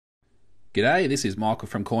G'day, this is Michael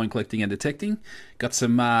from Coin Collecting and Detecting. Got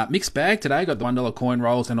some mixed bag today. Got the $1 coin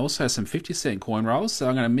rolls and also some 50-cent coin rolls. So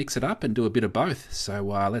I'm going to mix it up and do a bit of both. So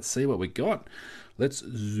let's see what we got. Let's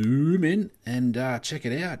zoom in and check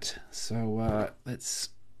it out. So let's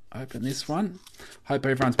open this one. Hope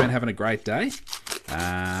everyone's been having a great day.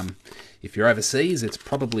 If you're overseas, it's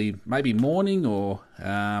probably maybe morning, or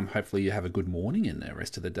hopefully you have a good morning in the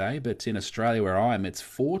rest of the day. But in Australia where I am, it's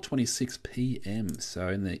 4:26 p.m. So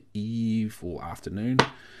in the eve or afternoon.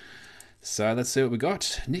 So let's see what we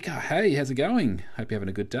got. Nico, hey, how's it going? Hope you're having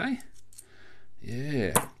a good day.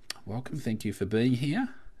 Yeah, welcome. Thank you for being here.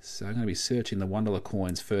 So I'm going to be searching the $1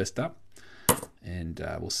 coins first up, and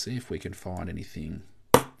we'll see if we can find anything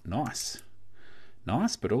nice,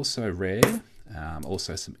 but also rare.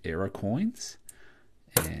 Also some error coins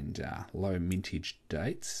and low mintage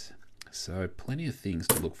dates. So plenty of things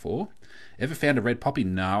to look for. Ever found a red poppy?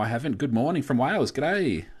 No, I haven't. Good morning from Wales.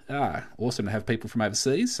 G'day. Awesome to have people from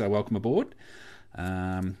overseas, so welcome aboard.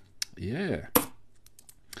 Yeah.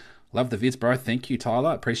 Love the vids, bro. Thank you,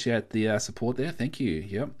 Tyler. Appreciate the support there. Thank you.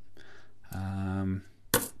 Yep.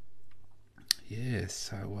 Yeah,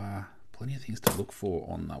 so plenty of things to look for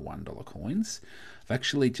on the $1 coins. I've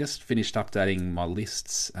actually just finished updating my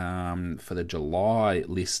lists for the July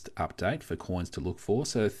list update for coins to look for.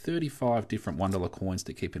 So 35 different $1 coins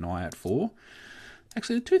to keep an eye out for.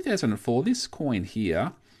 Actually, 2004, this coin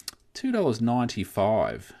here,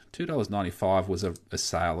 $2.95. $2.95 was a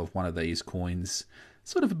sale of one of these coins.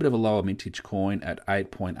 Sort of a bit of a lower mintage coin at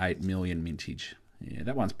 8.8 million mintage. Yeah,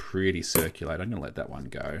 that one's pretty circulated. I'm going to let that one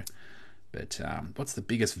go. But what's the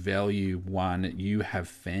biggest value one you have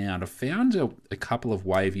found? I found a couple of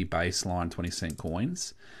wavy baseline 20-cent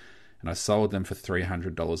coins, and I sold them for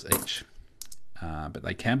 $300 each. But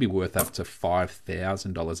they can be worth up to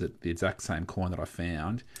 $5,000 at the exact same coin that I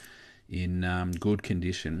found in good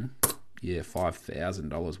condition. Yeah,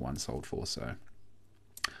 $5,000 one sold for. So,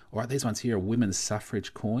 all right, these ones here are women's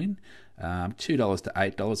suffrage coin. $2 to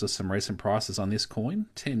 $8 are some recent prices on this coin.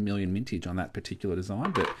 10 million mintage on that particular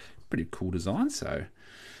design, but pretty cool design. So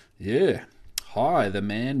yeah, hi, the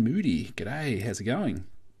man Moody. G'day, how's it going?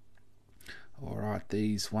 All right,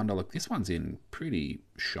 these $1, this one's in pretty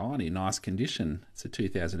shiny, nice condition. It's a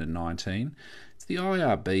 2019. It's the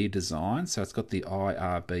IRB design, so it's got the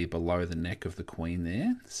IRB below the neck of the queen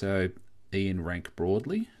there. So Ian Rank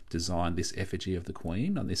Broadley designed this effigy of the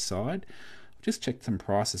queen on this side. I've just checked some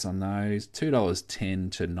prices on those.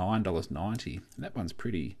 $2.10 to $9.90. That one's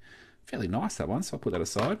fairly nice, that one, so I'll put that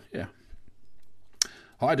aside. Yeah.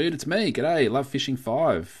 Hi, dude, it's me. G'day. Love Fishing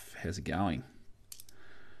 5. How's it going?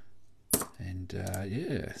 And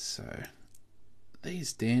yeah, so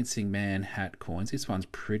these Dancing Man hat coins, this one's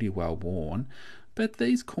pretty well worn, but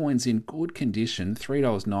these coins in good condition,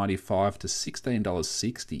 $3.95 to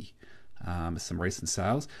 $16.60. Some recent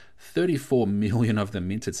sales, 34 million of them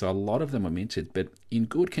minted, so a lot of them are minted, but in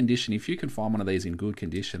good condition. If you can find one of these in good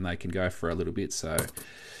condition, they can go for a little bit. So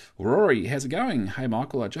Rory, how's it going? Hey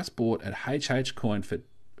Michael, I just bought a HH coin for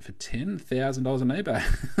 $10,000 on eBay.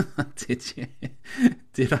 Did you?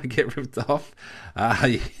 Did I get ripped off?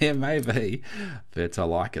 Yeah, maybe, but I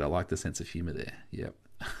like it. I like the sense of humor there. Yep.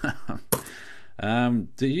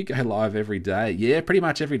 Do you go live every day? Yeah, pretty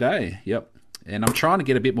much every day. Yep. And I'm trying to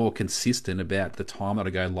get a bit more consistent about the time that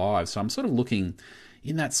I go live. So I'm sort of looking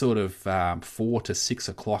in that sort of 4 to 6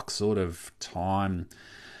 o'clock sort of time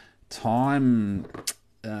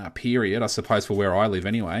period, I suppose, for where I live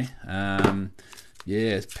anyway.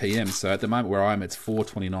 Yeah, PM. So at the moment where I am, it's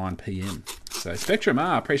 4:29 PM. So Spectrum,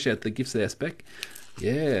 I appreciate the gifts there, Spec.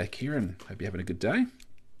 Yeah, Kieran, hope you're having a good day.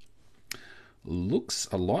 Looks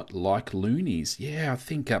a lot like loonies. Yeah, I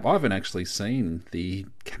think I haven't actually seen the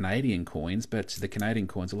Canadian coins, but the Canadian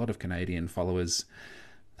coins, a lot of Canadian followers,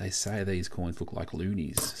 they say these coins look like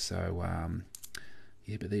loonies. So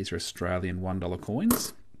yeah, but these are Australian $1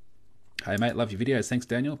 coins. Hey mate, love your videos. Thanks,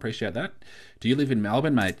 Daniel. Appreciate that. Do you live in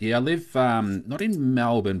Melbourne, mate? Yeah, I live not in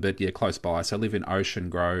Melbourne, but yeah, close by. So I live in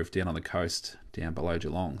Ocean Grove, down on the coast, down below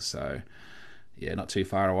Geelong. So yeah, not too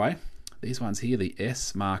far away. These ones here, the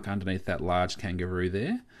S mark underneath that large kangaroo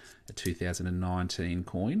there, a 2019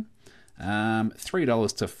 coin. $3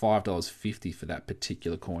 to $5.50 for that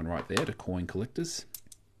particular coin right there to coin collectors.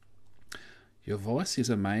 Your voice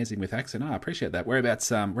is amazing with accent. I appreciate that.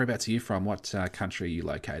 Whereabouts are you from? What country are you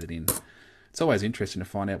located in? It's always interesting to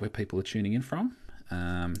find out where people are tuning in from.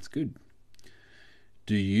 It's good.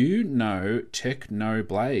 Do you know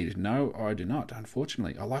Technoblade? No, I do not,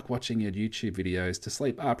 unfortunately. I like watching your YouTube videos to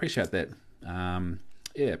sleep. I appreciate that.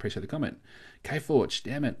 Yeah, appreciate the comment. K-Forge,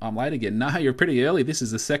 damn it, I'm late again. No, you're pretty early. This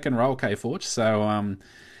is the second roll, K-Forge. So,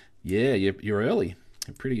 yeah, you're early.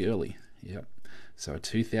 You're pretty early. Yep. So a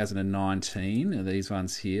 2019, and these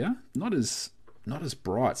ones here, not as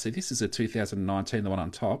bright. See, this is a 2019, the one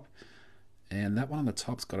on top, and that one on the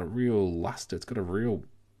top's got a real luster. It's got a real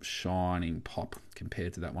shining pop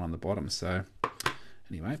compared to that one on the bottom. So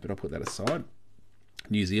anyway, but I'll put that aside.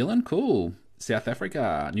 New Zealand, cool. South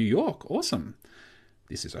Africa, New York, awesome.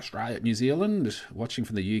 This is Australia, New Zealand, watching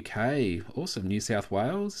from the UK, awesome. New South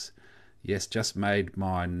Wales, yes, just made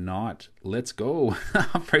my night. Let's go. I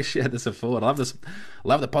appreciate the support. I love this.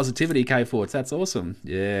 Love the positivity, K-Forts. That's awesome.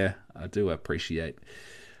 Yeah, I do appreciate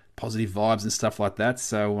positive vibes and stuff like that.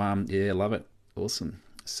 So yeah, love it. Awesome.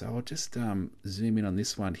 So I'll just zoom in on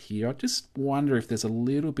this one here. I just wonder if there's a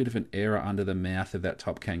little bit of an error under the mouth of that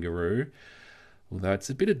top kangaroo. Although it's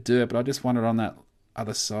a bit of dirt, but I just wondered on that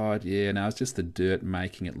other side. Yeah, no, it's just the dirt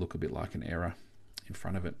making it look a bit like an error in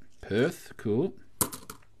front of it. Perth, cool.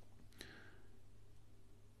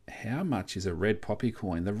 How much is a red poppy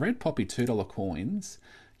coin? The red poppy $2 coins.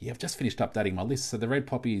 Yeah, I've just finished updating my list. So the red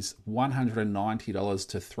poppy's $190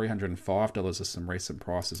 to $305 are some recent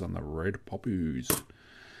prices on the red poppies.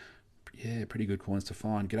 Yeah, pretty good coins to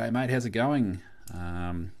find. G'day, mate. How's it going?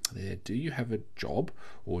 There. Do you have a job,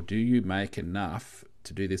 or do you make enough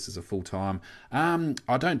to do this as a full-time?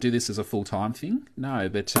 I don't do this as a full-time thing, no,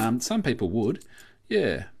 but some people would.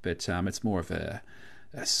 Yeah, but it's more of a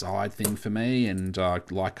side thing for me, and I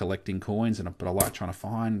like collecting coins, but I like trying to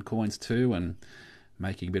find coins too and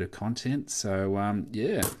making a bit of content. So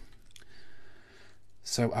yeah.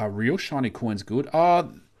 So are real shiny coins good?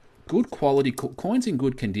 Good quality coins in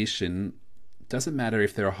good condition. Doesn't matter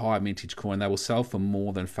if they're a high mintage coin, they will sell for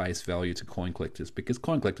more than face value to coin collectors, because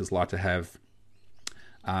coin collectors like to have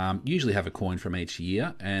usually have a coin from each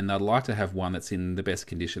year, and they'd like to have one that's in the best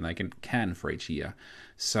condition they can for each year.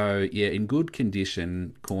 So yeah, in good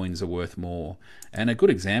condition, coins are worth more. And a good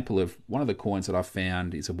example of one of the coins that I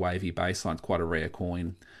found is a wavy baseline. It's quite a rare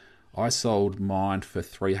coin. I sold mine for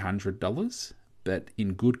 $300, but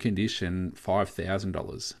in good condition,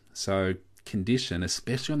 $5,000. So condition,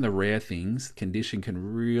 especially on the rare things, condition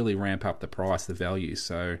can really ramp up the price, the value.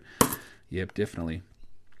 So yep, definitely.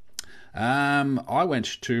 I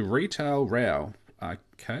went to Retail Row.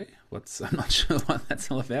 Okay, I'm not sure what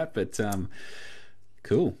that's all about, but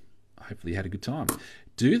cool. Hopefully you had a good time.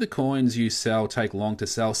 Do the coins you sell take long to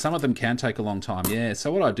sell? Some of them can take a long time, yeah.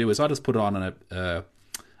 So what I do is I just put it on a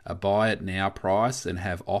buy it now price and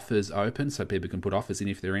have offers open so people can put offers in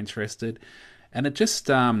if they're interested. And it just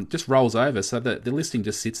rolls over, so that the listing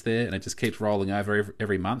just sits there and it just keeps rolling over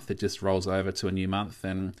every month. It just rolls over to a new month,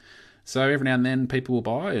 and so every now and then people will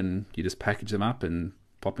buy, and you just package them up and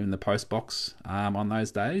pop them in the post box on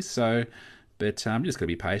those days. So, but you just got to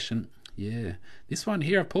be patient. Yeah, this one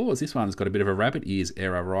here, I've paused. This one's got a bit of a rabbit ears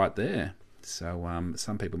error right there. So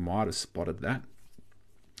some people might have spotted that.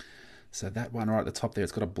 So that one right at the top there,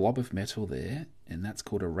 it's got a blob of metal there, and that's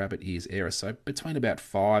called a rabbit ears error. So between about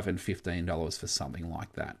 $5 and $15 for something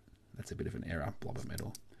like that. That's a bit of an error, blob of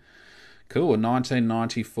metal. Cool, a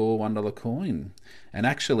 1994 $1 coin. And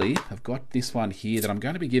actually, I've got this one here that I'm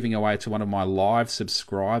going to be giving away to one of my live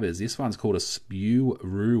subscribers. This one's called a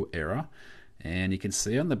spew-roo error. And you can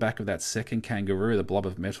see on the back of that second kangaroo, the blob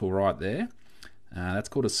of metal right there. That's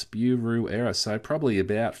called a spew-roo error, so probably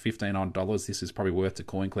about $15 This is probably worth to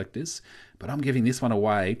coin collectors. But I'm giving this one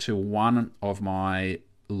away to one of my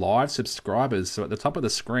live subscribers. So at the top of the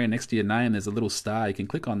screen, next to your name, there's a little star. You can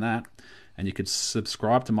click on that, and you could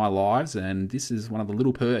subscribe to my lives. And this is one of the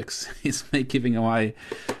little perks, is me giving away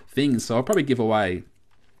things. So I'll probably give away,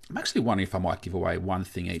 I'm actually wondering if I might give away one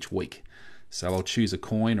thing each week. So I'll choose a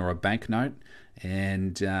coin or a banknote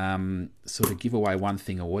and sort of give away one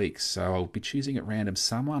thing a week. So I'll be choosing at random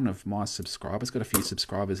someone of my subscribers. Got a few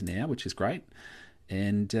subscribers now, which is great.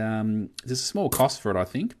 And there's a small cost for it, I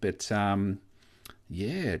think. But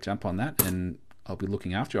yeah, jump on that and I'll be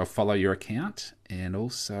looking after you. I'll follow your account and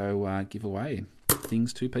also give away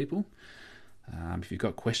things to people. If you've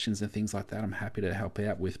got questions and things like that, I'm happy to help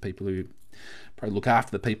out with people who probably look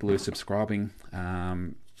after the people who are subscribing.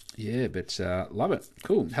 Yeah, but love it.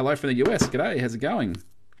 Cool. Hello from the US. G'day. How's it going?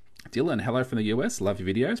 Dylan, hello from the US. Love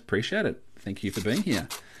your videos. Appreciate it. Thank you for being here.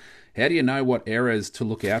 How do you know what errors to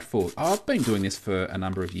look out for? Oh, I've been doing this for a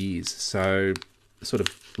number of years, so sort of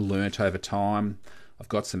learnt over time. I've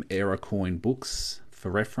got some error coin books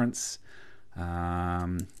for reference. Yeah,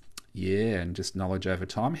 and just knowledge over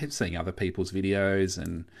time. Seeing other people's videos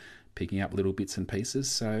and picking up little bits and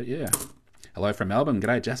pieces. So yeah. Hello from Melbourne.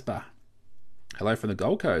 G'day, Jasper. Hello from the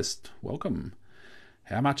Gold Coast. Welcome.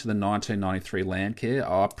 How much of the 1993 Landcare?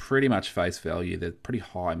 Oh, pretty much face value. They're pretty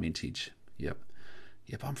high mintage. Yep.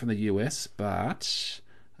 Yep, I'm from the US, but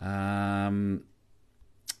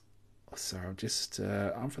sorry,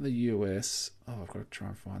 I'm from the US. Oh, I've got to try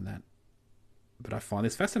and find that. But I find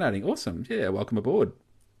this fascinating. Awesome. Yeah, welcome aboard.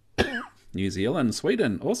 New Zealand,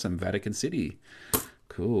 Sweden. Awesome. Vatican City.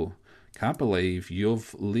 Cool. Can't believe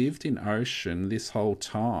you've lived in Ocean this whole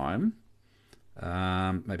time.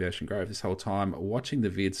 Maybe Ocean Grove this whole time, watching the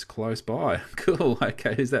vids close by. Cool.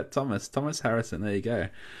 Okay, who's that? Thomas. Thomas Harrison. There you go.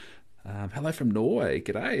 Hello from Norway.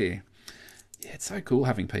 G'day. Yeah, it's so cool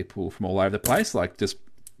having people from all over the place, like just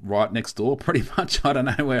right next door, pretty much. I don't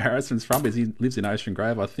know where Harrison's from, because he lives in Ocean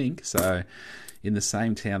Grove, I think. So, in the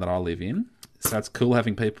same town that I live in. So it's cool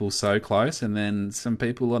having people so close, and then some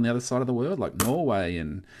people on the other side of the world, like Norway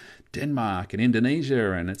and Denmark and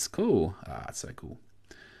Indonesia, and it's cool. It's so cool.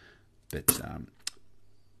 But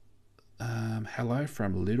hello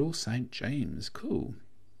from Little St. James. Cool.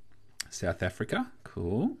 South Africa.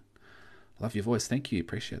 Cool. Love your voice. Thank you.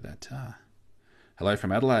 Appreciate that. Hello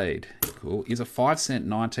from Adelaide. Cool. Is a 5-cent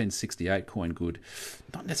 1968 coin good?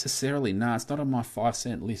 Not necessarily. No, it's not on my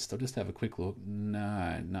 5-cent list. I'll just have a quick look.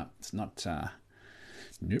 No, it's not.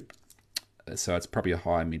 Nope. So it's probably a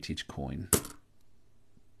high mintage coin.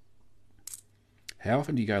 How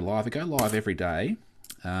often do you go live? I go live every day.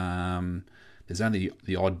 There's only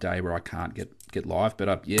the odd day where I can't get live,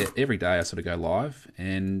 but yeah, every day I sort of go live,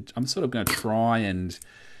 and I'm sort of going to try and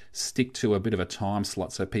stick to a bit of a time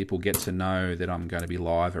slot so people get to know that I'm going to be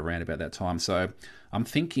live around about that time. So I'm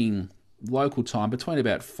thinking local time between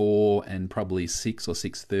about 4 and probably 6 or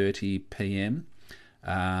 6:30 p.m.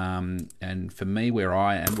 And for me, where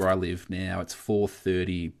I live now, it's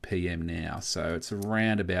 4:30 p.m. now. So it's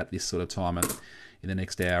around about this sort of time in the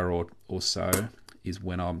next hour or so is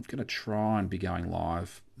when I'm going to try and be going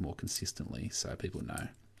live more consistently so people know.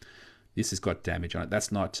 This has got damage on it.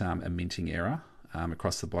 That's not a minting error.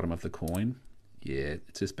 Across the bottom of the coin, yeah,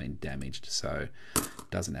 it's just been damaged, so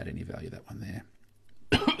it doesn't add any value, that one there.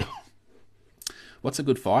 What's a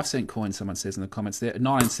good 5-cent coin? Someone says in the comments there.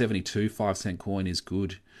 1972 5-cent coin is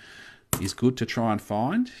good. Is good to try and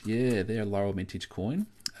find. Yeah, they're a lower mintage coin.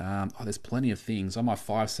 There's plenty of things on my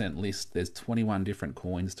 5-cent list. There's 21 different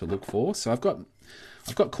coins to look for. So I've got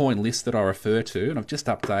coin lists that I refer to, and I've just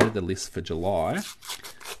updated the list for July.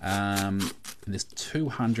 And there's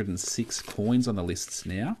 206 coins on the lists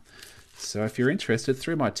now. So if you're interested,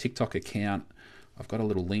 through my TikTok account, I've got a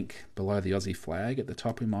little link below the Aussie flag at the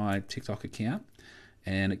top of my TikTok account,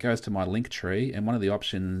 and it goes to my link tree, and one of the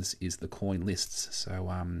options is the coin lists.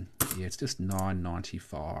 So yeah, it's just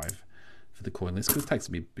 $9.95 for the coin list, because it takes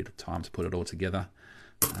me a bit of time to put it all together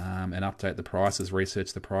and update the prices,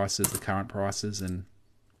 research the prices, the current prices, and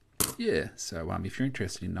yeah. So if you're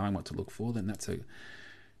interested in knowing what to look for, then it's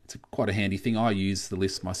quite a handy thing. I use the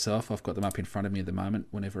list myself. I've got them up in front of me at the moment.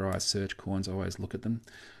 Whenever I search coins, I always look at them.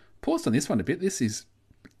 Paused on this one a bit. This is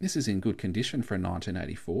in good condition for a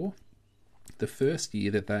 1984. The first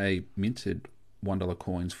year that they minted $1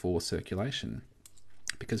 coins for circulation,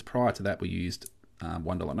 because prior to that we used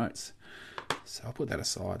 $1 notes. So I'll put that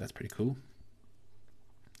aside. That's pretty cool.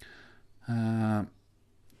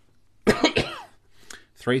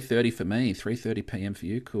 3:30 for me. 3:30 p.m. for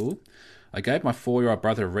you. Cool. I gave my 4-year-old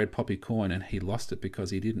brother a red poppy coin, and he lost it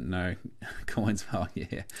because he didn't know coins well.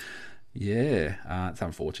 Yeah. It's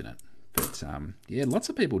unfortunate, but yeah, lots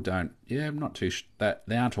of people don't. Yeah, I'm not too that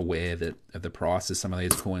they aren't aware of the prices some of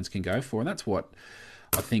these coins can go for, and that's what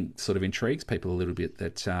I think sort of intrigues people a little bit.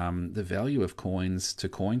 That the value of coins to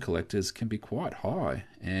coin collectors can be quite high,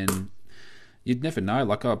 and you'd never know.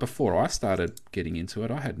 Like before I started getting into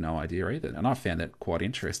it, I had no idea either, and I found that quite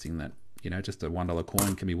interesting. That just a $1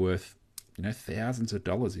 coin can be worth thousands of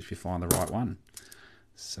dollars if you find the right one.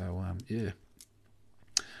 So yeah.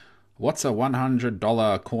 What's a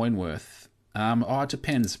 $100 coin worth? It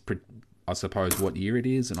depends, I suppose, what year it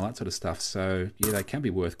is and all that sort of stuff. So yeah, they can be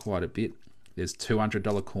worth quite a bit. There's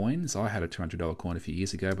 $200 coins. I had a $200 coin a few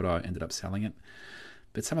years ago, but I ended up selling it.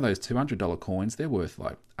 But some of those $200 coins, they're worth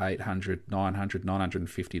like $800, $900,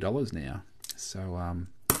 $950 now. So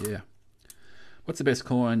yeah. What's the best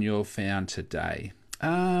coin you've found today?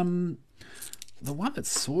 The one that's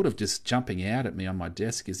sort of just jumping out at me on my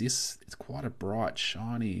desk is this. It's quite a bright,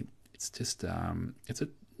 shiny. It's just it's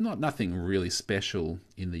nothing really special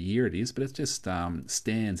in the year it is, but it just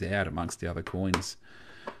stands out amongst the other coins.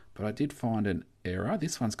 But I did find an error.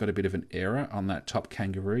 This one's got a bit of an error on that top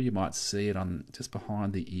kangaroo. You might see it on just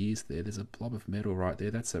behind the ears there. There's a blob of metal right there.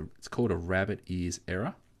 It's called a rabbit ears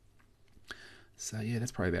error. So yeah,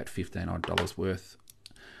 that's probably about $15 odd worth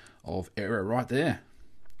of error right there.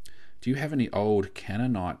 Do you have any old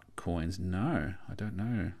Canaanite coins? No, I don't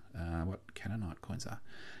know what Canaanite coins are.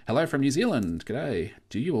 Hello from New Zealand. G'day.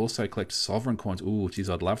 Do you also collect sovereign coins? Ooh, geez,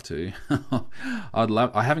 I'd love to.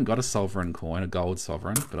 I haven't got a sovereign coin, a gold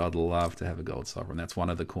sovereign, but I'd love to have a gold sovereign. That's one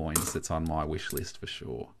of the coins that's on my wish list for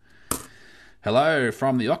sure. Hello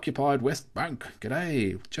from the occupied West Bank.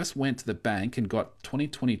 G'day. Just went to the bank and got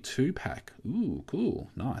 2022 pack. Ooh, cool.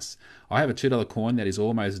 Nice. I have a $2 coin that is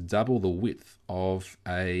almost double the width of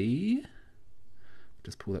a...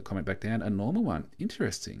 Just pull that comment back down. A normal one.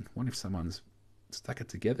 Interesting. Wonder if someone's stuck it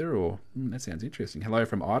together or... that sounds interesting. Hello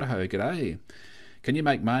from Idaho. G'day. Can you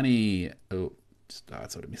make money... Oh, I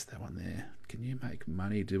sort of missed that one there. Can you make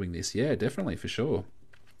money doing this? Yeah, definitely, for sure.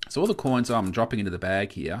 So all the coins I'm dropping into the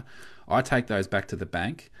bag here, I take those back to the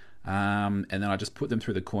bank, and then I just put them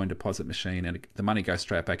through the coin deposit machine, and the money goes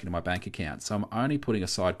straight back into my bank account. So I'm only putting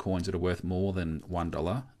aside coins that are worth more than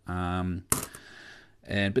 $1.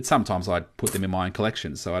 But sometimes I put them in my own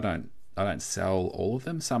collection, so I don't sell all of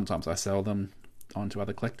them. Sometimes I sell them on to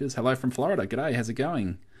other collectors. Hello from Florida. G'day. How's it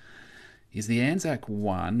going? Is the Anzac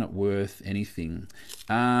one worth anything?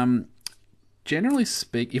 Generally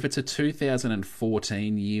speak, if it's a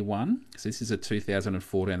 2014 year one, because this is a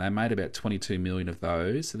 2014, they made about 22 million of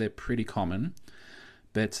those, so they're pretty common.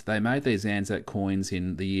 But they made these Anzac coins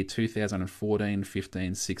in the year 2014,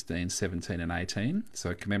 15, 16, 17, and 18.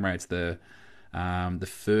 So it commemorates the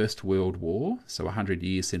First World War, so 100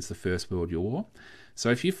 years since the First World War.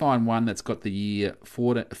 So if you find one that's got the year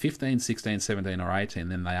 15, 16, 17, or 18,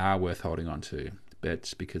 then they are worth holding on to,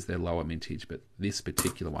 but because they're lower mintage, but this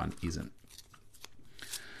particular one isn't.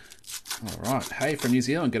 All right. Hey from New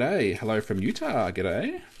Zealand, g'day. Hello from Utah,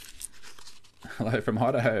 g'day. Hello from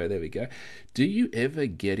Idaho, there we go. Do you ever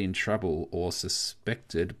get in trouble or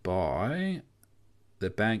suspected by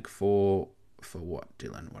the bank for what,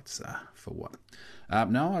 Dylan? What's for what?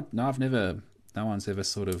 No, I've never. No one's ever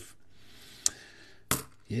sort of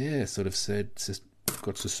said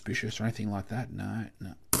got suspicious or anything like that. No.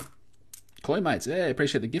 Coin mates, yeah,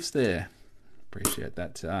 appreciate the gifts there. Appreciate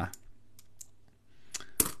that.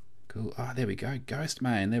 Cool. Oh, there we go.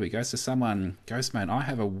 Ghostman. There we go. So Ghostman, I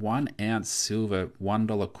have a 1 ounce silver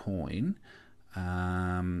 $1 coin,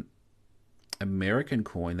 American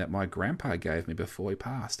coin that my grandpa gave me before he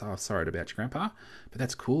passed. Oh, sorry about your grandpa, but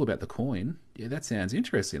that's cool about the coin. Yeah, that sounds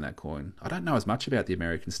interesting, that coin. I don't know as much about the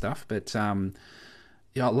American stuff, but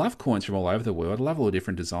yeah, I love coins from all over the world. I love all the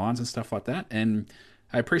different designs and stuff like that. And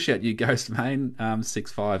I appreciate you, Ghostman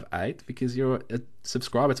 658, because you're a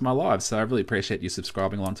subscriber to my lives. So I really appreciate you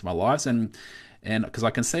subscribing along to my lives. And because I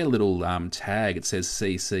can see a little tag, it says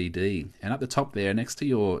CCD. And at the top there, next to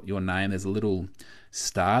your name, there's a little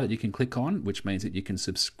star that you can click on, which means that you can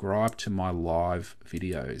subscribe to my live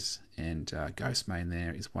videos. And Ghostman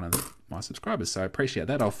there is one of my subscribers. So I appreciate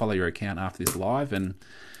that. I'll follow your account after this live, and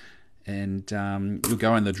you'll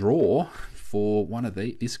go in the draw for one of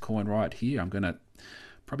this coin right here. I'm going to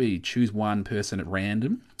probably choose one person at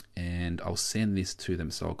random, and I'll send this to them.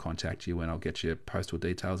 So I'll contact you and I'll get your postal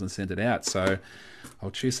details and send it out. So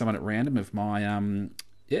I'll choose someone at random of my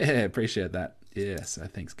yeah, appreciate that. Yeah, so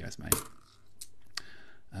thanks guys, mate.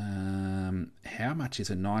 How much is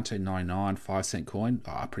a 1999 5-cent coin?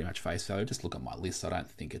 Oh, pretty much face value. Just look at my list. I don't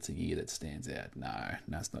think it's a year that stands out. No,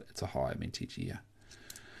 it's not. It's a higher mintage year.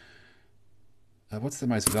 What's the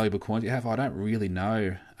most valuable coin you have? I don't really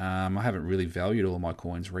know. I haven't really valued all my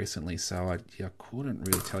coins recently, so I couldn't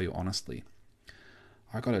really tell you honestly.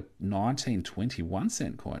 I got a 1921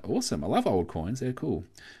 cent coin. Awesome. I love old coins. They're cool.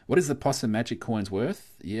 What is the Possum Magic coins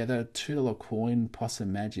worth? Yeah, the $2 coin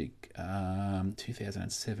Possum Magic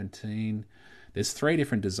 2017. There's 3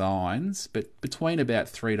 different designs, but between about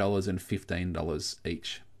 $3 and $15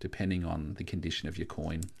 each, depending on the condition of your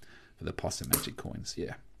coin for the Possum Magic coins.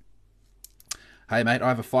 Yeah. Hey mate, I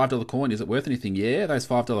have a $5 coin. Is it worth anything? Yeah, those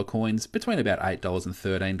 $5 coins, between about $8 and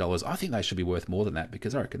 $13. I think they should be worth more than that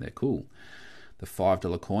because I reckon they're cool. The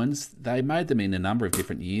 $5 coins, they made them in a number of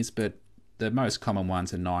different years, but the most common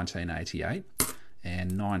ones are 1988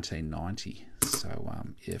 and 1990. So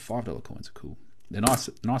yeah, $5 coins are cool. They're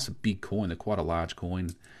nice big coin. They're quite a large coin,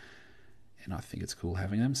 and I think it's cool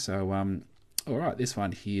having them. So all right, this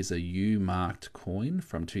one here is a U marked coin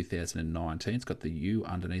from 2019. It's got the U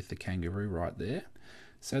underneath the kangaroo right there.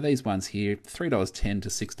 So these ones here, $3.10 to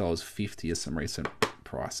 $6.50 are some recent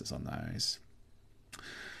prices on those.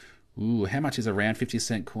 Ooh, how much is a round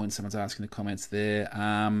 50-cent coin? Someone's asking in the comments there.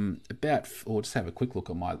 Just have a quick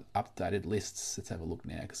look at my updated lists. Let's have a look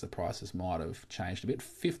now because the prices might have changed a bit.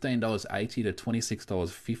 $15.80 to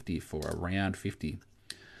 $26.50 for a round 50.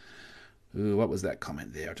 Ooh, what was that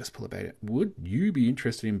comment there? I'll just pull it back. Would you be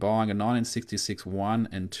interested in buying a 1966 1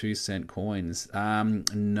 and 2 cent coins?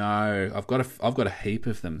 No, I've got a heap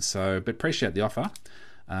of them. So, but appreciate the offer.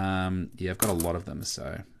 Yeah, I've got a lot of them,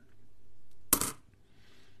 so.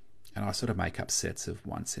 And I sort of make up sets of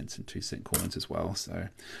 1 cent and 2 cent coins as well. So,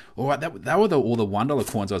 all right, that were all the $1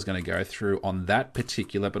 coins I was going to go through on that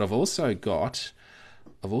particular. But I've also got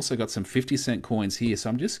some 50-cent coins here. So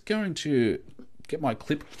I'm just going to get my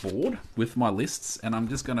clipboard with my lists, and I'm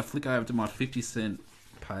just going to flick over to my 50-cent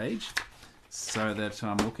page so that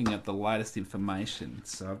I'm looking at the latest information.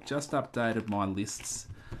 So I've just updated my lists.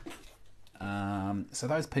 So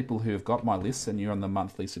those people who have got my lists and you're on the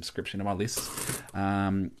monthly subscription to my lists,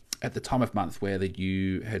 at the time of month where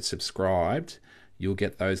you had subscribed, you'll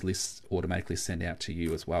get those lists automatically sent out to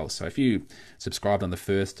you as well. So if you subscribed on the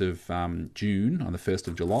 1st of June, on the 1st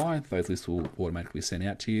of July, those lists will automatically send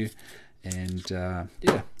out to you. And yeah,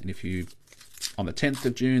 and if you on the 10th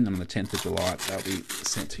of June and on the 10th of July, they'll be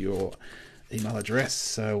sent to your email address.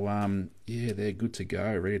 So yeah, they're good to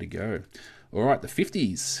go, ready to go. All right, the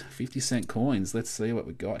 50s, 50-cent coins. Let's see what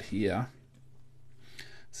we got here.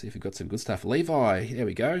 See if we've got some good stuff. Levi, there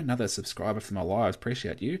we go. Another subscriber for my lives.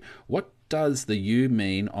 Appreciate you. What does the U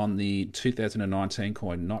mean on the 2019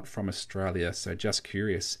 coin? Not from Australia, so just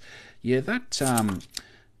curious. Yeah, that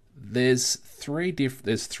there's three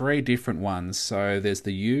different ones. So there's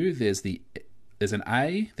the U, there's an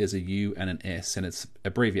A, there's a U, and an S, and it's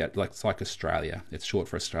abbreviated it's like Australia. It's short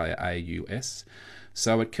for Australia, AUS.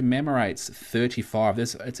 So it commemorates 35.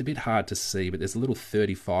 It's a bit hard to see, but there's a little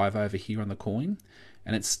 35 over here on the coin.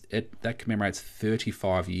 And that commemorates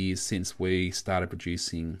 35 years since we started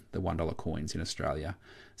producing the $1 coins in Australia.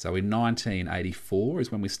 So in 1984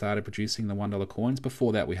 is when we started producing the $1 coins.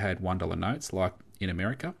 Before that, we had $1 notes like in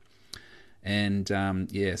America. And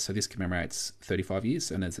yeah, so this commemorates 35 years,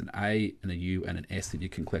 and there's an A and a U and an S that you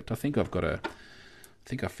can collect. I think I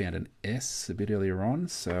found an S a bit earlier on,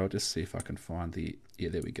 so I'll just see if I can find yeah,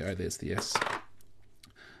 there we go. There's the S.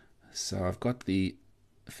 So I've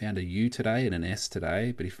found a U today and an S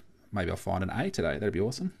today, but maybe I'll find an A today. That'd be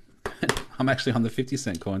awesome. I'm actually on the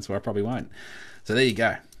 50-cent coin, so I probably won't. So there you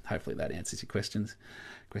go. Hopefully that answers your question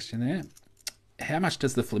there. How much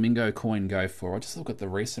does the flamingo coin go for? I'll just look at the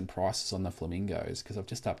recent prices on the flamingos because I've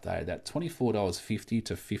just updated that. $24.50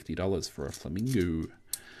 to $50 for a flamingo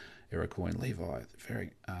era coin. Levi,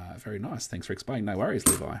 very nice. Thanks for explaining. No worries,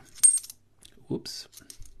 Levi. Whoops.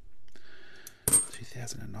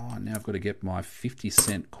 2009. Now I've got to get my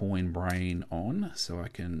 50-cent coin brain on so I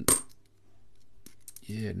can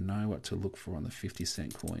know what to look for on the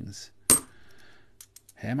 50-cent coins.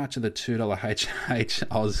 How much of the $2 HH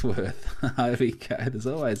Oz worth? There we go. There's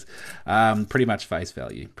always pretty much face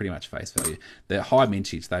value. They're high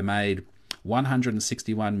mintage. They made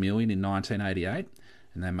 161 million in 1988,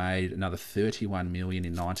 and they made another 31 million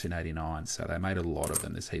in 1989. So they made a lot of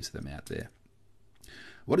them. There's heaps of them out there.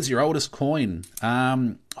 What is your oldest coin?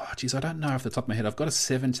 Oh, geez, I don't know off the top of my head. I've got a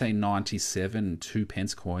 1797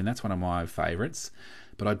 2p coin. That's one of my favourites.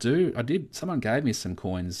 But someone gave me some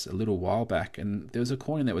coins a little while back, and there was a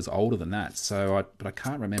coin that was older than that. But I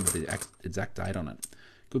can't remember the exact date on it.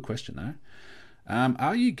 Good question, though.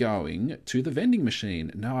 Are you going to the vending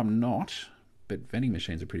machine? No, I'm not. But vending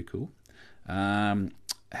machines are pretty cool.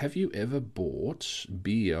 Have you ever bought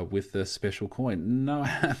beer with a special coin? No, I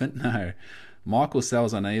haven't, no. Michael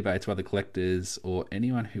sells on eBay to other collectors or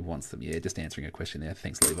anyone who wants them. Yeah, just answering a question there.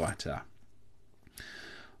 Thanks, Levi.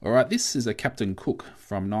 All right, this is a Captain Cook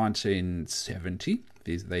from 1970.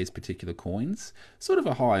 These particular coins, sort of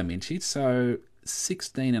a higher mintage. So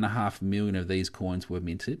 16.5 million of these coins were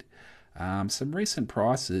minted. Some recent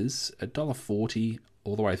prices: $1.40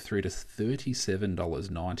 all the way through to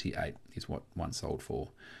 $37.98 is what one sold for.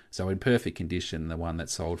 So in perfect condition, the one that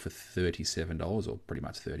sold for $37 or pretty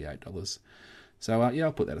much $38. So yeah,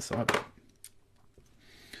 I'll put that aside.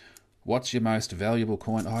 What's your most valuable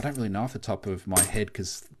coin? Oh, I don't really know off the top of my head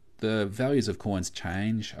because the values of coins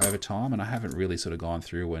change over time, and I haven't really sort of gone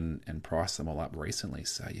through and priced them all up recently.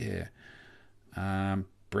 So yeah.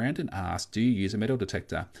 Brandon asked, do you use a metal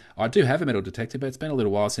detector? I do have a metal detector, but it's been a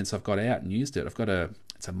little while since I've got out and used it.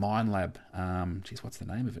 It's a Mine Lab. Geez, what's the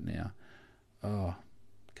name of it now? Oh,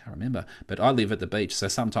 can't remember. But I live at the beach, so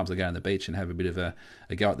sometimes I go on the beach and have a bit of a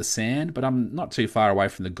go at the sand. But I'm not too far away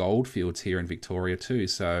from the gold fields here in Victoria too,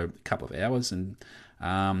 so a couple of hours. And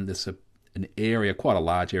there's an area, quite a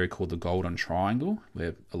large area called the Golden Triangle,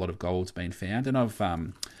 where a lot of gold's been found. And I've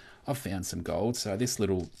found some gold. So this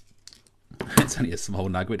little, it's only a small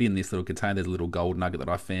nugget in this little container. There's a little gold nugget that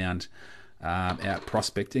I found out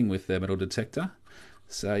prospecting with the metal detector.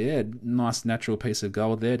 So yeah, nice natural piece of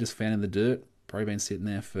gold there, just found in the dirt. Probably been sitting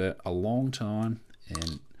there for a long time,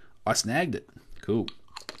 and I snagged it. Cool.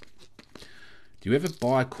 Do you ever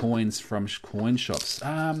buy coins from coin shops?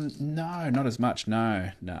 No, not as much.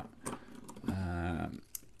 No.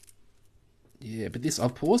 Yeah, but this,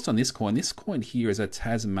 I've paused on this coin. This coin here is a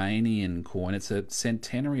Tasmanian coin. It's a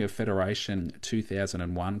Centenary of Federation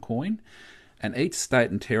 2001 coin. And each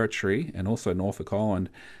state and territory, and also Norfolk Island,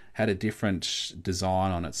 had a different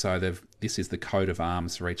design on it. So this is the coat of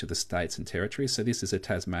arms for each of the states and territories. So this is a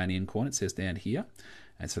Tasmanian coin, it says down here.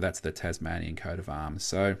 And so that's the Tasmanian coat of arms.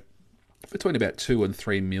 So between about 2 and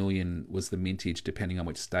 3 million was the mintage, depending on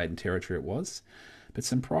which state and territory it was. But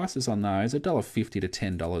some prices on those, $1.50 to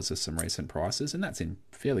 $10 are some recent prices, and that's in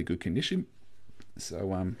fairly good condition.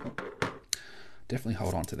 So definitely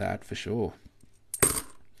hold on to that for sure.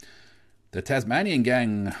 The Tasmanian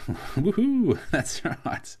gang, woohoo, that's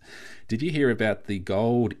right. Did you hear about the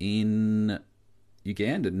gold in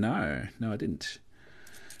Uganda? No, I didn't.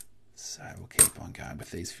 So we'll keep on going with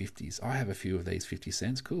these 50s. I have a few of these 50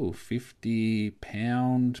 cents. Cool. 50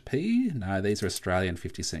 pound P? No, these are Australian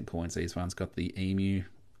 50 cent coins. These ones got the emu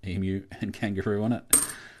and kangaroo on it.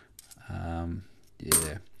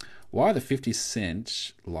 Yeah. Why the 50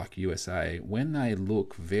 cent like USA when they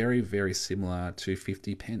look very, very similar to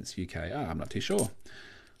 50 pence UK? I'm not too sure.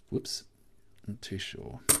 Whoops. Not too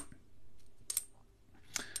sure.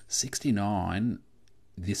 69.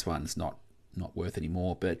 This one's not worth any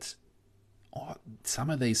more, but some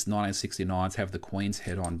of these 1969s have the Queen's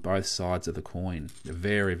head on both sides of the coin. A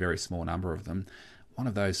very, very small number of them. One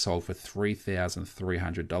of those sold for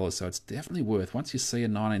 $3,300, so it's definitely worth. Once you see a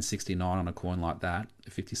 1969 on a coin like that,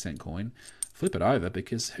 a 50 cent coin, flip it over,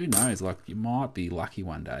 because who knows, like, you might be lucky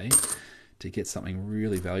one day to get something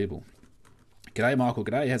really valuable. G'day, Michael.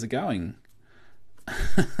 G'day. How's it going?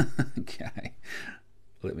 Okay.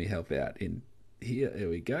 Let me help out in here. There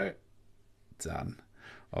we go. Done.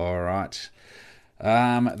 All right.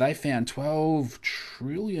 They found 12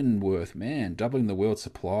 trillion worth, man, doubling the world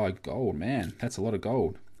supply of gold. Man, that's a lot of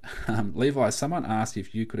gold. Levi, someone asked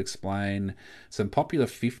if you could explain some popular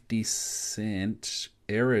 50 cent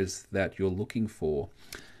errors that you're looking for.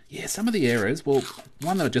 Yeah, some of the errors, well,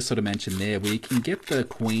 one that I just sort of mentioned there, where you can get the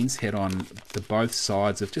Queen's head on the both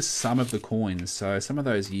sides of just some of the coins. So some of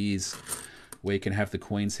those years where you can have the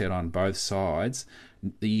Queen's head on both sides,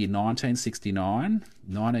 the year 1969,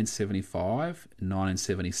 1975,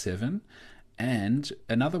 1977, and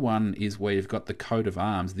another one is where you've got the coat of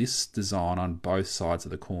arms, this design on both sides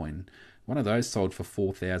of the coin. One of those sold for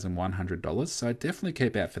 $4,100, so definitely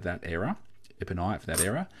keep out for that error. Keep an eye out for that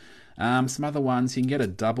error. Some other ones, you can get a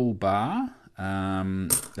double bar.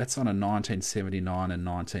 That's on a 1979 and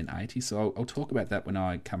 1980, so I'll talk about that when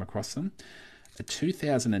I come across them. A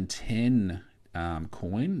 2010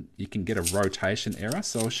 coin, you can get a rotation error.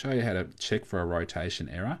 So I'll show you how to check for a rotation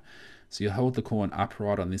error. So you hold the coin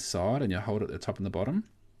upright on this side and you hold it at the top and the bottom.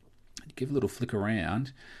 You give a little flick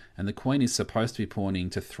around and the coin is supposed to be pointing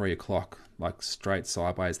to 3 o'clock, like straight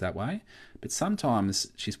sideways that way. But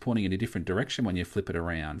sometimes she's pointing in a different direction when you flip it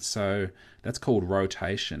around. So that's called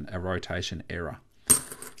rotation, a rotation error.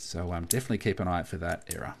 So definitely keep an eye out for that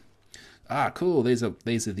error. Cool. These are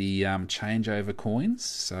the changeover coins.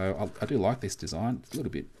 So I do like this design. It's a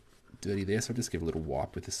little bit dirty there, so I'll just give a little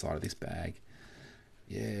wipe with the side of this bag.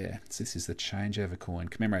 Yeah, so this is the changeover coin.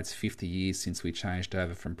 Commemorates 50 years since we changed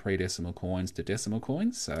over from pre-decimal coins to decimal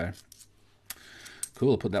coins. So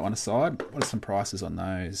cool. I'll put that one aside. What are some prices on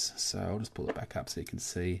those? So I'll just pull it back up so you can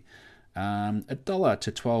see. $1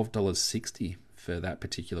 to $12.60 for that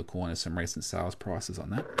particular coin. There's some recent sales prices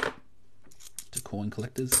on that to coin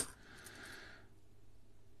collectors.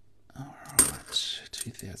 Alright,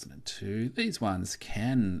 2002. These ones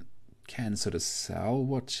can sort of sell.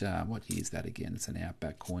 What year is that again? It's an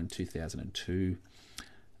Outback coin, 2002.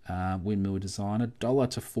 Windmill design. $1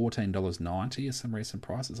 to $14.90 are some recent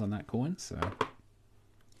prices on that coin. So,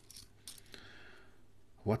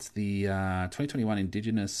 what's the 2021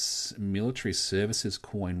 Indigenous Military Services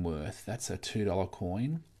coin worth? That's a $2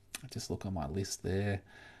 coin. I just look on my list there.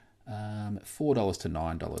 $4 to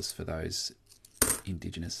 $9 for those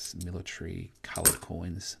Indigenous military coloured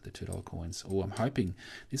coins, the $2 coins. Oh, I'm hoping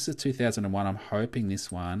this is 2001. I'm hoping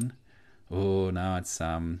this one. Oh no,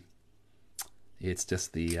 it's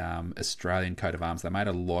just the Australian coat of arms. They made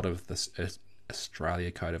a lot of the Australia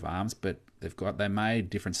coat of arms, but they made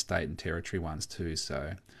different state and territory ones too.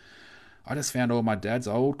 So I just found all my dad's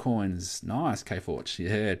old coins. Nice, K-Forge.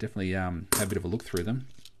 Yeah, definitely have a bit of a look through them.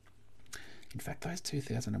 In fact, those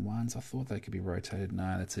 2001s, I thought they could be rotated.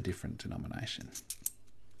 No, that's a different denomination.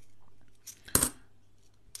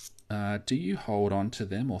 Do you hold on to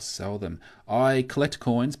them or sell them? I collect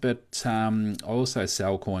coins, but I also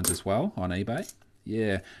sell coins as well on eBay.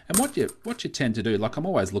 Yeah, and what you tend to do, like I'm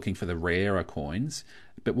always looking for the rarer coins,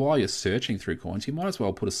 but while you're searching through coins, you might as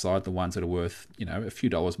well put aside the ones that are worth, a few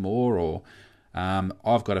dollars more. Or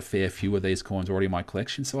I've got a fair few of these coins already in my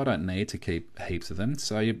collection, so I don't need to keep heaps of them.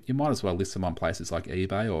 So you might as well list them on places like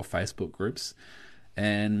eBay or Facebook groups,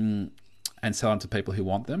 and sell them to people who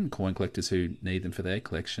want them, coin collectors who need them for their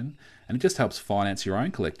collection, and it just helps finance your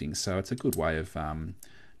own collecting. So it's a good way of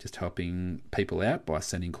just helping people out by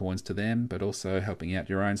sending coins to them, but also helping out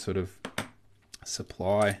your own sort of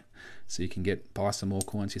supply, so you can buy some more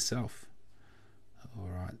coins yourself. All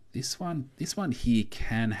right, this one here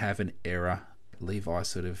can have an error. Levi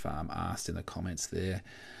sort of asked in the comments there.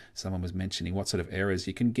 Someone was mentioning what sort of errors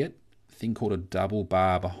you can get. A thing called a double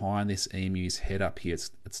bar behind this emu's head up here.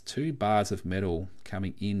 It's 2 bars of metal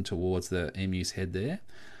coming in towards the emu's head there.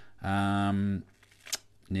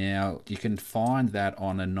 Now, you can find that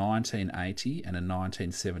on a 1980 and a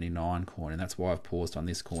 1979 coin, and that's why I've paused on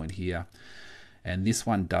this coin here. And this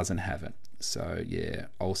one doesn't have it. So, yeah,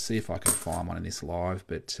 I'll see if I can find one in this live,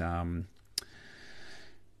 but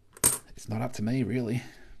it's not up to me, really.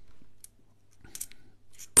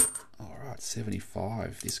 All right,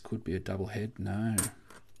 75. This could be a double head. No.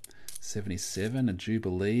 77, a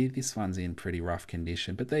Jubilee. This one's in pretty rough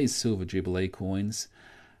condition, but these silver Jubilee coins...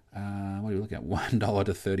 what are we looking at? $1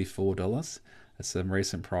 to $34. That's some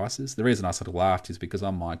recent prices. The reason I sort of laughed is because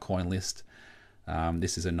on my coin list,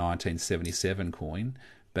 this is a 1977 coin,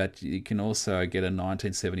 but you can also get a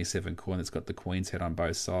 1977 coin that's got the Queen's head on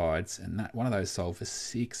both sides, and that one of those sold for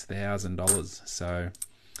 $6,000. So,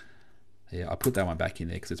 yeah, I put that one back in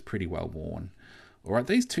there because it's pretty well worn. All right,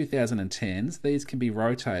 these 2010s, these can be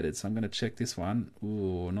rotated, so I'm going to check this one.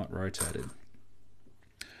 Ooh, not rotated.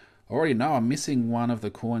 I already know I'm missing one of the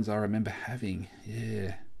coins I remember having.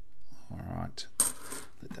 Yeah. All right.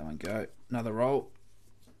 Let that one go. Another roll.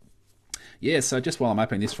 Yeah, so just while I'm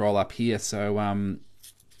opening this roll up here, so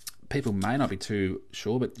people may not be too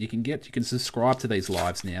sure, but you can subscribe to these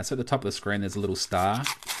lives now. So at the top of the screen, there's a little star.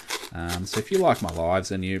 So if you like my lives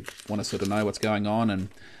and you want to sort of know what's going on, and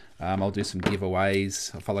I'll do some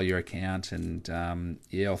giveaways, I'll follow your account, and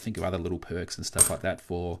yeah, I'll think of other little perks and stuff like that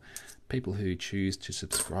for people who choose to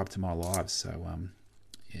subscribe to my lives. So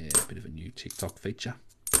yeah, a bit of a new TikTok feature.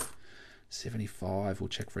 75, we'll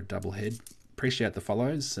check for a double head. Appreciate the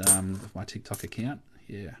follows of my TikTok account.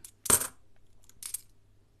 Yeah.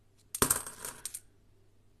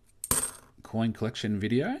 Coin collection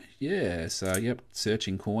video. Yeah, so yep,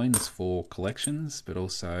 searching coins for collections, but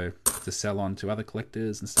also to sell on to other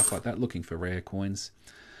collectors and stuff like that, looking for rare coins.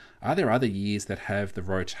 Are there other years that have the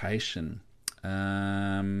rotation?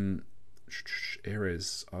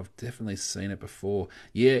 Errors. I've definitely seen it before.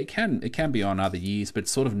 Yeah, it can be on other years, but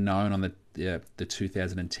it's sort of known on the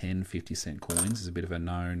 2010 50-cent coins is a bit of a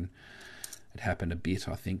known. It happened a bit,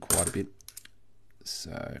 I think, quite a bit.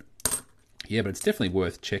 So yeah, but it's definitely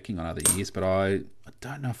worth checking on other years. But I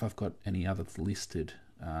don't know if I've got any others listed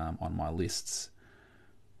on my lists.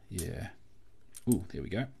 Yeah. Ooh, there we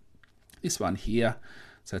go. This one here.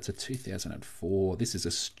 So it's a 2004. This is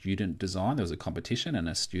a student design. There was a competition, and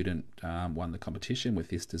a student won the competition with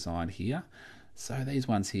this design here. So these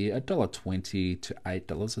ones here, $1.20 to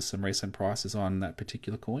 $8 are some recent prices on that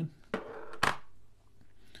particular coin.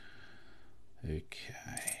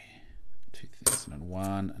 Okay,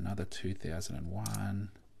 2001, another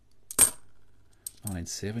 2001,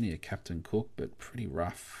 1970, a Captain Cook, but pretty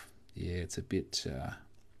rough. Yeah, it's a bit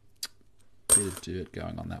of dirt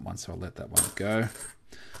going on that one, so I'll let that one go.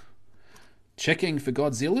 Checking for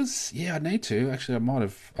Godzillas. Yeah, I need to. Actually, I might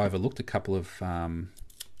have overlooked a couple of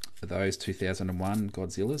those 2001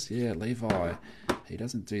 Godzillas. Yeah, Levi, he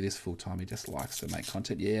doesn't do this full time. He just likes to make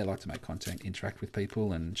content. Yeah, I like to make content, interact with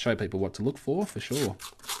people, and show people what to look for sure.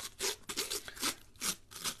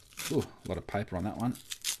 Ooh, a lot of paper on that one.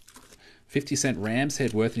 50-cent ram's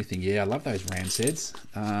head worth anything? Yeah, I love those ram's heads.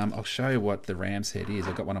 I'll show you what the ram's head is.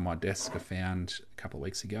 I've got one on my desk I found a couple of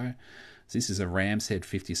weeks ago. So this is a ram's head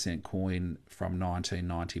 50-cent coin from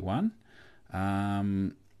 1991.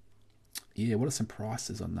 Yeah, what are some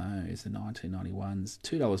prices on those? The 1991s,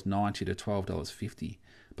 $2.90 to $12.50.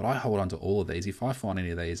 But I hold on to all of these. If I find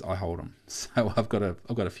any of these, I hold them. So I've got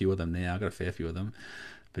a few of them now. I've got a fair few of them.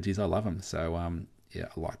 But geez, I love them. So yeah,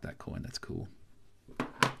 I like that coin. That's cool.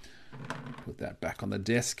 Put that back on the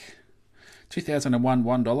desk. 2001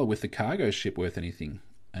 $1 with the cargo ship worth anything?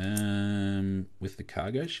 With the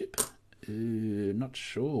cargo ship? Not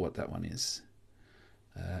sure what that one is.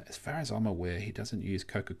 As far as I'm aware, he doesn't use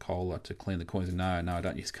Coca-Cola to clean the coins. No, I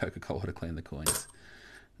don't use Coca-Cola to clean the coins.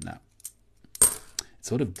 No. It's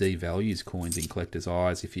sort of devalues coins in collectors'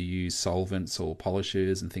 eyes if you use solvents or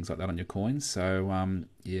polishers and things like that on your coins. So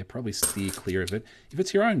yeah, probably steer clear of it. If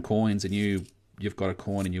it's your own coins and you've got a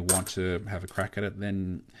coin and you want to have a crack at it,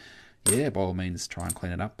 then yeah, by all means try and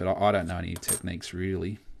clean it up. But I don't know any techniques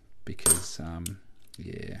really, because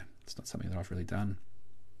yeah, it's not something that I've really done.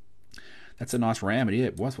 That's a nice ram. Yeah,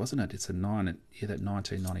 it was, wasn't it? It's a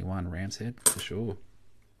 1991 ram's head for sure.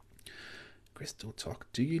 Crystal Talk.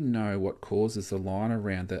 Do you know what causes the line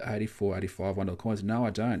around the 84, 85 $1 coins? No,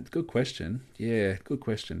 I don't. Good question. Yeah, good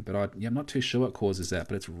question. But I'm not too sure what causes that,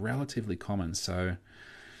 but it's relatively common. So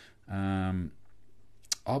I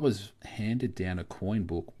was handed down a coin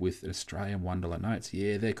book with Australian $1 notes.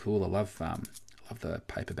 Yeah, they're cool. I love the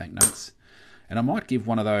paper banknotes. And I might give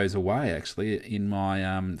one of those away, actually, in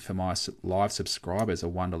my for my live subscribers, a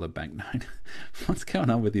 $1 banknote. What's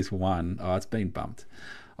going on with this one? Oh, it's been bumped.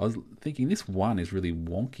 I was thinking this one is really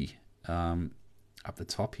wonky up the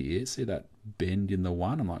top here. See that bend in the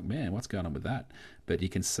one? I'm like, man, what's going on with that? But you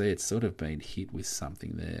can see it's sort of been hit with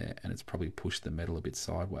something there, and it's probably pushed the metal a bit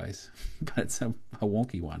sideways. But it's a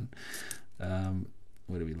wonky one.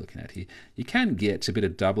 What are we looking at here? You can get a bit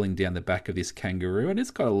of doubling down the back of this kangaroo, and it's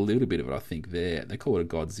got a little bit of it, I think, there. They call it a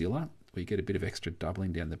Godzilla, where you get a bit of extra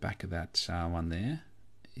doubling down the back of that one there.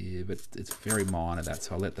 Yeah, but it's very minor, that,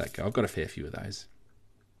 so I'll let that go. I've got a fair few of those.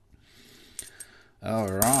 All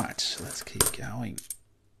right, let's keep going.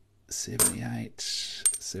 78,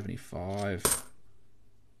 75.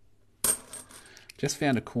 Just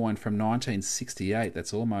found a coin from 1968.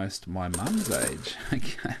 That's almost my mum's age.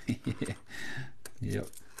 Okay, yeah. Yep.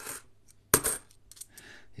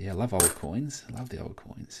 Yeah, I love old coins. I love the old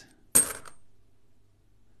coins.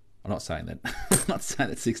 I'm not saying that. I'm not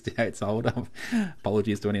saying that 68's old.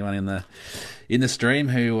 Apologies to anyone in the stream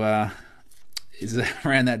who is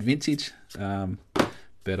around that vintage.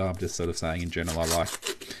 But I'm just sort of saying in general, I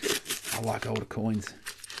like older coins.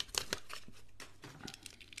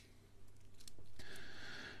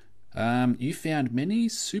 You found many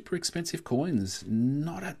super expensive coins.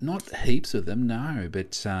 Not heaps of them, no.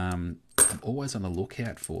 But I'm always on the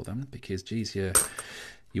lookout for them because, geez, you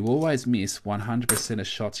always miss 100% of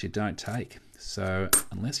shots you don't take. So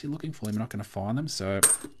unless you're looking for them, you're not going to find them. So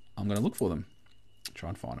I'm going to look for them. Try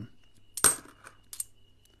and find them.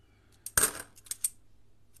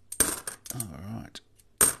 All right.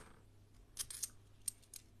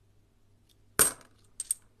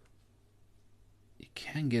 You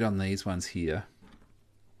can get on these ones here.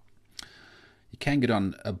 You can get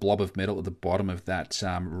on a blob of metal at the bottom of that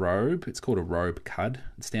robe. It's called a robe cud.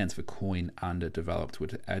 It stands for coin underdeveloped,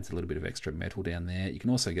 which adds a little bit of extra metal down there. You can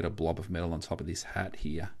also get a blob of metal on top of this hat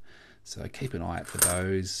here. So keep an eye out for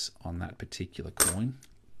those on that particular coin.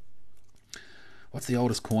 What's the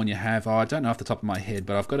oldest coin you have? Oh, I don't know off the top of my head,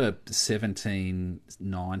 but I've got a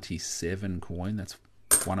 1797 coin. That's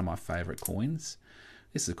one of my favourite coins.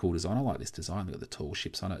 This is a cool design. I like this design. They've got the tall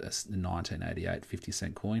ships on it. It's the 1988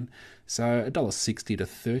 50-cent coin. So $1.60 to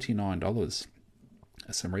 $39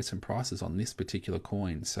 are some recent prices on this particular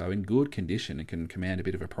coin. So in good condition, it can command a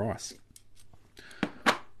bit of a price.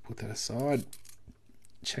 Put that aside.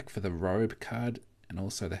 Check for the robe card. And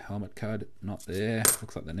also the helmet card, not there.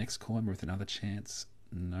 Looks like the next coin with another chance.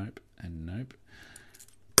 Nope, and nope.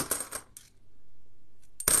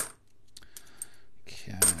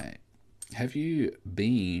 Okay. Have you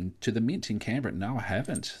been to the Mint in Canberra? No, I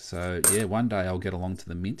haven't. So, yeah, one day I'll get along to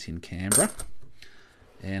the Mint in Canberra.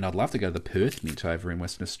 And I'd love to go to the Perth Mint over in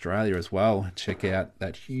Western Australia as well. Check out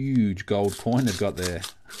that huge gold coin they've got there.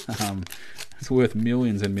 It's worth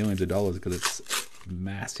millions and millions of dollars because it's a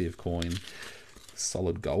massive coin.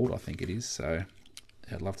 Solid gold, I think it is. So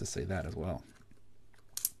I'd love to see that as well.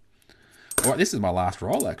 All right, this is my last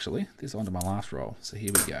roll, actually. This is on to my last roll. So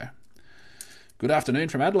here we go. Good afternoon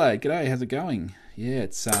from Adelaide. G'day, how's it going? Yeah,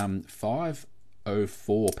 it's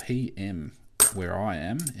 5:04 p.m. where I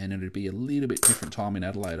am, and it'd be a little bit different time in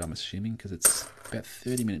Adelaide, I'm assuming, because it's about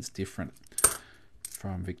 30 minutes different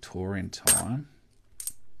from Victorian time.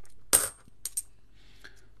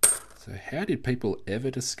 So how did people ever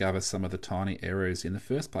discover some of the tiny errors in the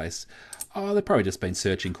first place? Oh, they've probably just been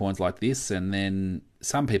searching coins like this, and then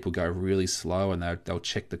some people go really slow and they'll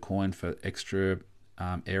check the coin for extra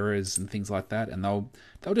errors and things like that, and they'll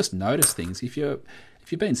just notice things. If you've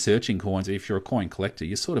been searching coins, or if you're a coin collector,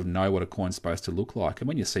 you sort of know what a coin's supposed to look like, and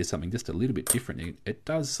when you see something just a little bit different,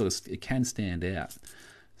 it can stand out.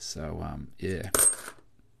 So yeah.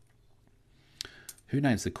 Who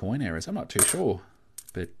names the coin errors? I'm not too sure.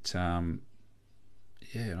 But,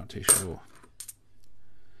 yeah, not too sure.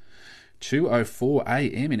 2:04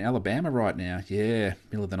 a.m. in Alabama right now. Yeah,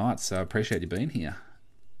 middle of the night, so I appreciate you being here.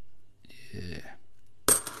 Yeah.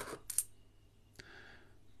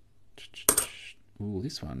 Ooh,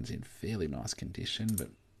 this one's in fairly nice condition, but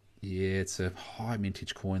yeah, it's a high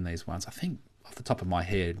mintage coin, these ones. I think off the top of my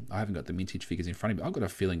head, I haven't got the mintage figures in front of me. I've got a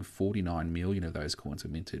feeling 49 million of those coins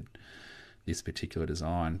were minted this particular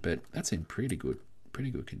design, but that's in pretty good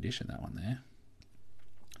condition, that one there.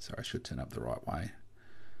 So I should turn up the right way.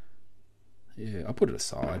 Yeah, I'll put it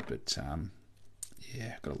aside, but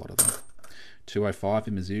yeah, got a lot of them. 205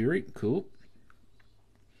 in Missouri, cool.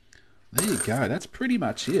 There you go. That's pretty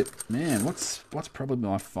much it, man. What's probably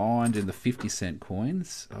my find in the 50-cent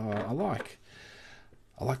coins? Oh, I like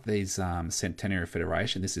these Centenary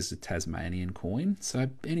Federation. This is a Tasmanian coin, so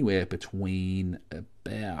anywhere between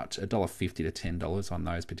about $1.50 to $10 on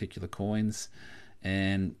those particular coins.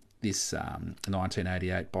 And this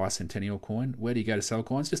 1988 bicentennial coin. Where do you go to sell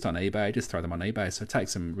coins? Just on eBay. Just throw them on eBay. So take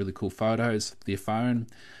some really cool photos with your phone,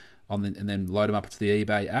 and then load them up to the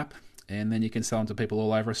eBay app. And then you can sell them to people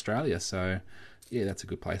all over Australia. So, yeah, that's a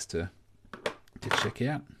good place to check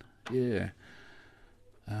out. Yeah.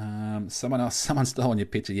 Someone stole your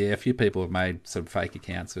picture. Yeah, a few people have made some fake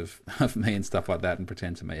accounts of me and stuff like that and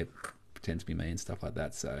pretend to be me and stuff like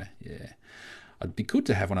that. So, yeah. It'd be good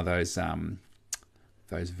to have one of those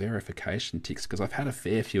verification ticks, because I've had a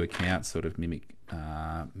fair few accounts sort of mimic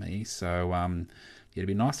me. So, yeah, it'd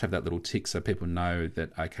be nice to have that little tick so people know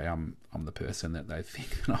that, okay, I'm the person that they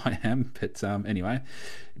think I am. But anyway,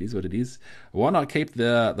 it is what it is. Why not keep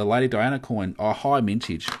the Lady Diana coin? Oh, high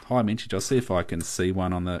mintage. I'll see if I can see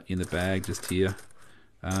one in the bag just here.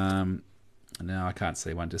 No, I can't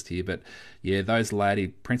see one just here. But yeah, those Lady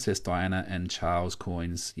Princess Diana and Charles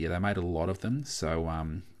coins, yeah, they made a lot of them. So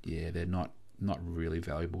yeah, they're not really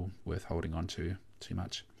valuable, worth holding on to too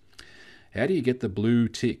much. How do you get the blue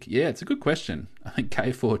tick? Yeah, it's a good question. I think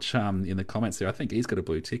K-Forge in the comments there, I think he's got a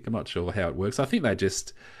blue tick. I'm not sure how it works. I think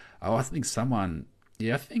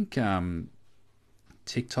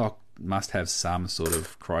TikTok must have some sort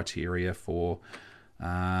of criteria for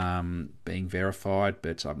being verified,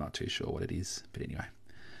 but I'm not too sure what it is. But anyway,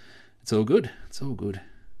 it's all good.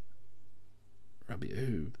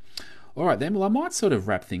 Ooh. All right then, well, I might sort of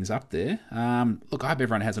wrap things up there. Look, I hope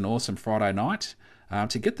everyone has an awesome Friday night.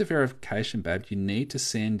 To get the verification badge, you need to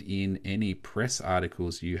send in any press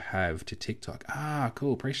articles you have to TikTok. Ah,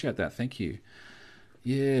 cool. Appreciate that. Thank you.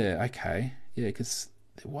 Yeah, okay. Yeah, because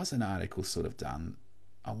there was an article sort of done.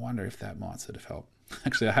 I wonder if that might sort of help.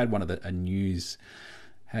 Actually, I had one of a news,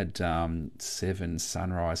 had 7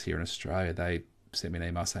 Sunrise here in Australia. They sent me an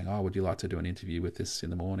email saying, "Oh, would you like to do an interview with us in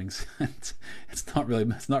the mornings?" It's not really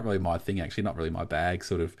my thing, actually. Not really my bag,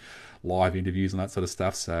 sort of live interviews and that sort of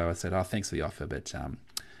stuff. So I said, "Oh, thanks for the offer, but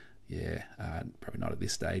yeah, probably not at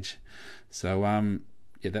this stage." So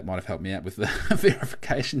yeah, that might have helped me out with the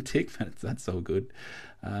verification tick, but that's all good.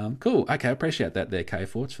 Cool. Okay, I appreciate that there,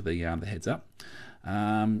 K-Forge, for the heads up.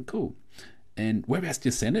 Cool. And whereabouts do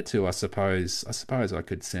you send it to? I suppose I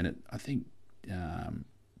could send it. I think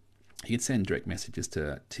you could send direct messages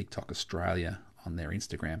to TikTok Australia on their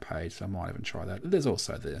Instagram page, so I might even try that. There's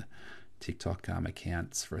also the TikTok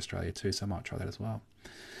accounts for Australia too, so I might try that as well.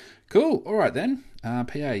 Cool. All right then.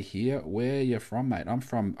 PA here. Where you from, mate? I'm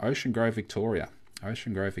from Ocean Grove, Victoria.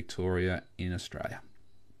 Ocean Grove, Victoria in Australia.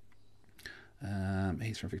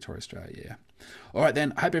 He's from Victoria, Australia, yeah. All right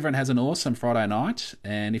then. I hope everyone has an awesome Friday night.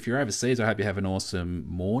 And if you're overseas, I hope you have an awesome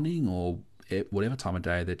morning or whatever time of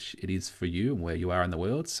day that it is for you and where you are in the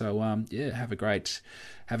world. So yeah, have a great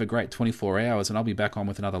 24 hours, and I'll be back on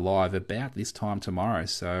with another live about this time tomorrow.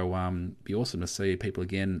 So be awesome to see people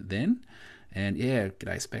again then. And yeah,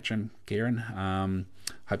 g'day Spectrum, Kieran.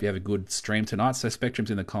 Hope you have a good stream tonight. So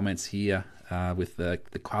Spectrum's in the comments here with the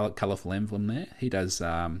colourful emblem there. He does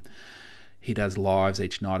lives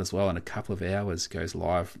each night as well, and a couple of hours goes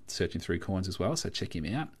live searching through coins as well. So check him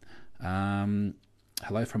out.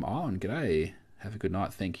 Hello from Ireland. G'day. Have a good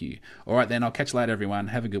night. Thank you. All right, then. I'll catch you later, everyone.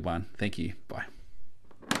 Have a good one. Thank you. Bye.